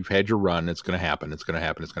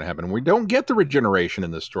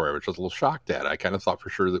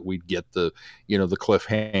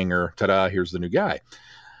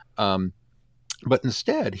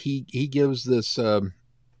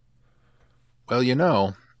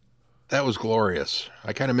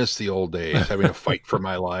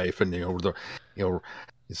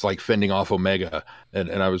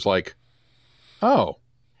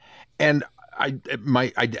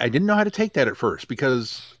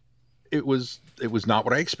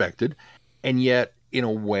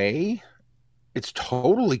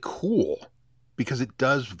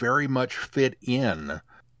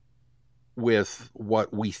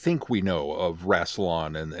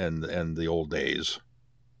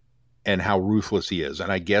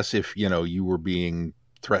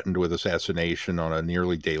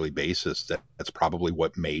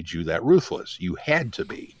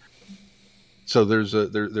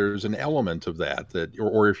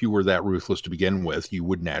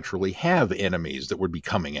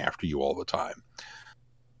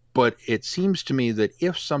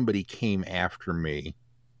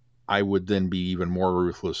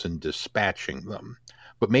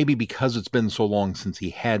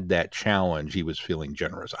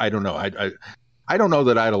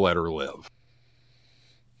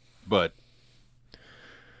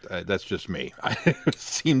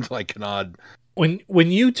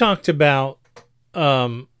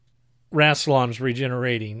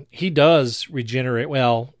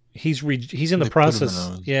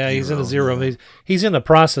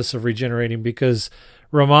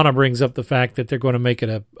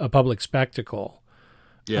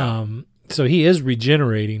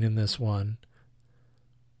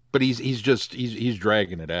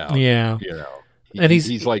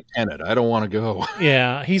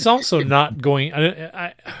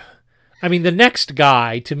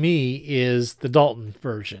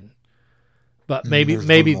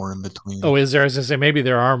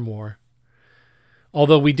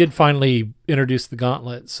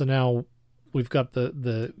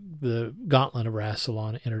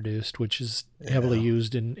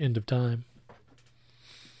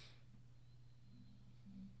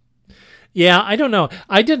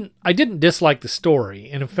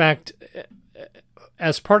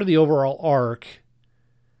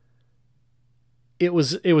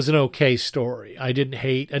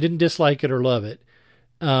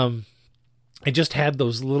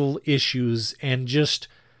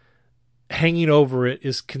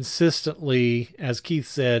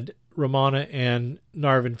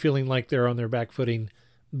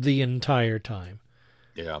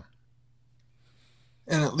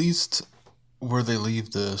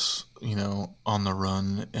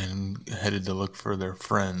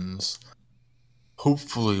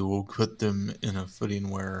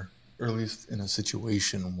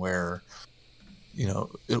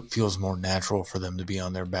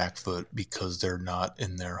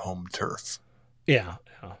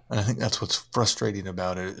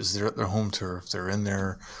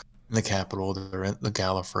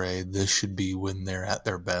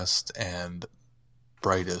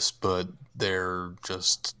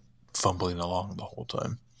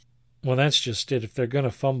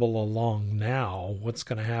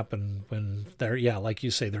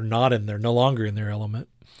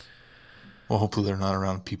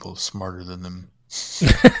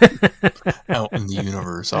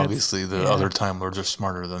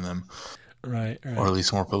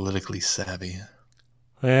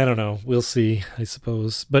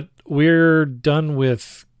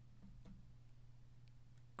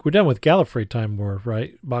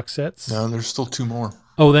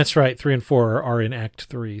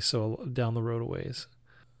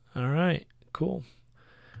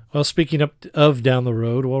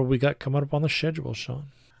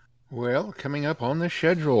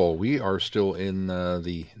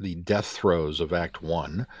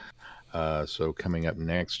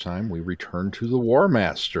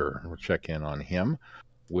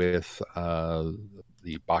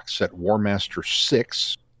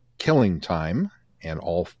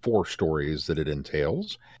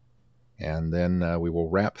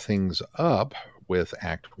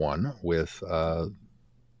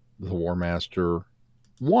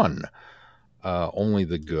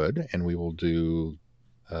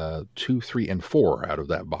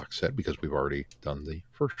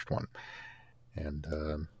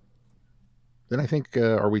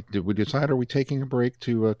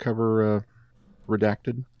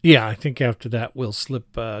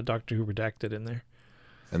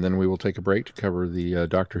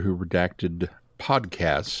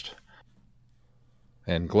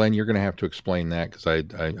 And Glenn, you're going to have to explain that because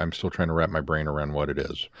I'm still trying to wrap my brain around what it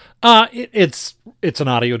is. It's an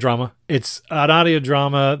audio drama. It's an audio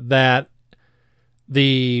drama that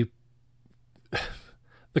the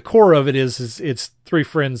core of it is it's three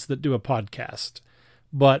friends that do a podcast.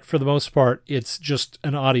 But for the most part, it's just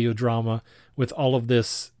an audio drama with all of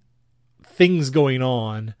this things going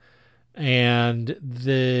on. And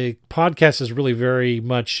the podcast is really very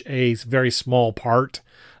much a very small part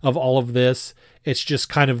of all of this. It's just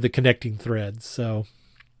kind of the connecting threads. So,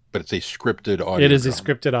 but it's a scripted audio. It is a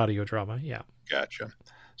scripted audio drama. Yeah. Gotcha.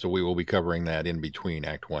 So we will be covering that in between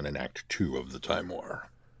Act 1 and Act 2 of the Time War.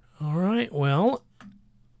 All right. Well,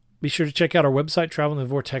 be sure to check out our website,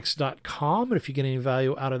 travelingthevortex.com. And if you get any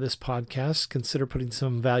value out of this podcast, consider putting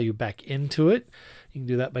some value back into it. You can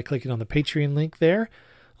do that by clicking on the Patreon link there.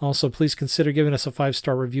 Also, please consider giving us a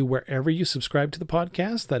 5-star review wherever you subscribe to the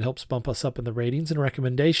podcast. That helps bump us up in the ratings and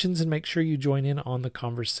recommendations, and make sure you join in on the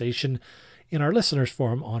conversation in our listeners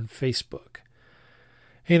forum on Facebook.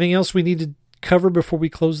 Anything else we need to cover before we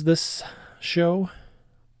close this show?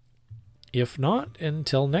 If not,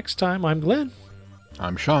 until next time, I'm Glenn.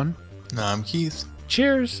 I'm Sean. I'm Keith.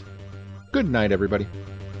 Cheers. Good night, everybody.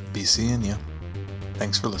 Be seeing you.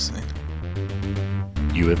 Thanks for listening.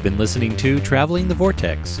 You have been listening to Traveling the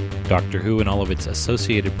Vortex. Doctor Who and all of its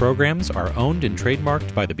associated programs are owned and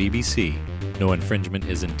trademarked by the BBC. No infringement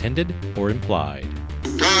is intended or implied.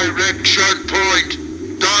 Direction point!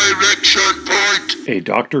 Direction point! A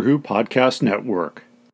Doctor Who podcast network.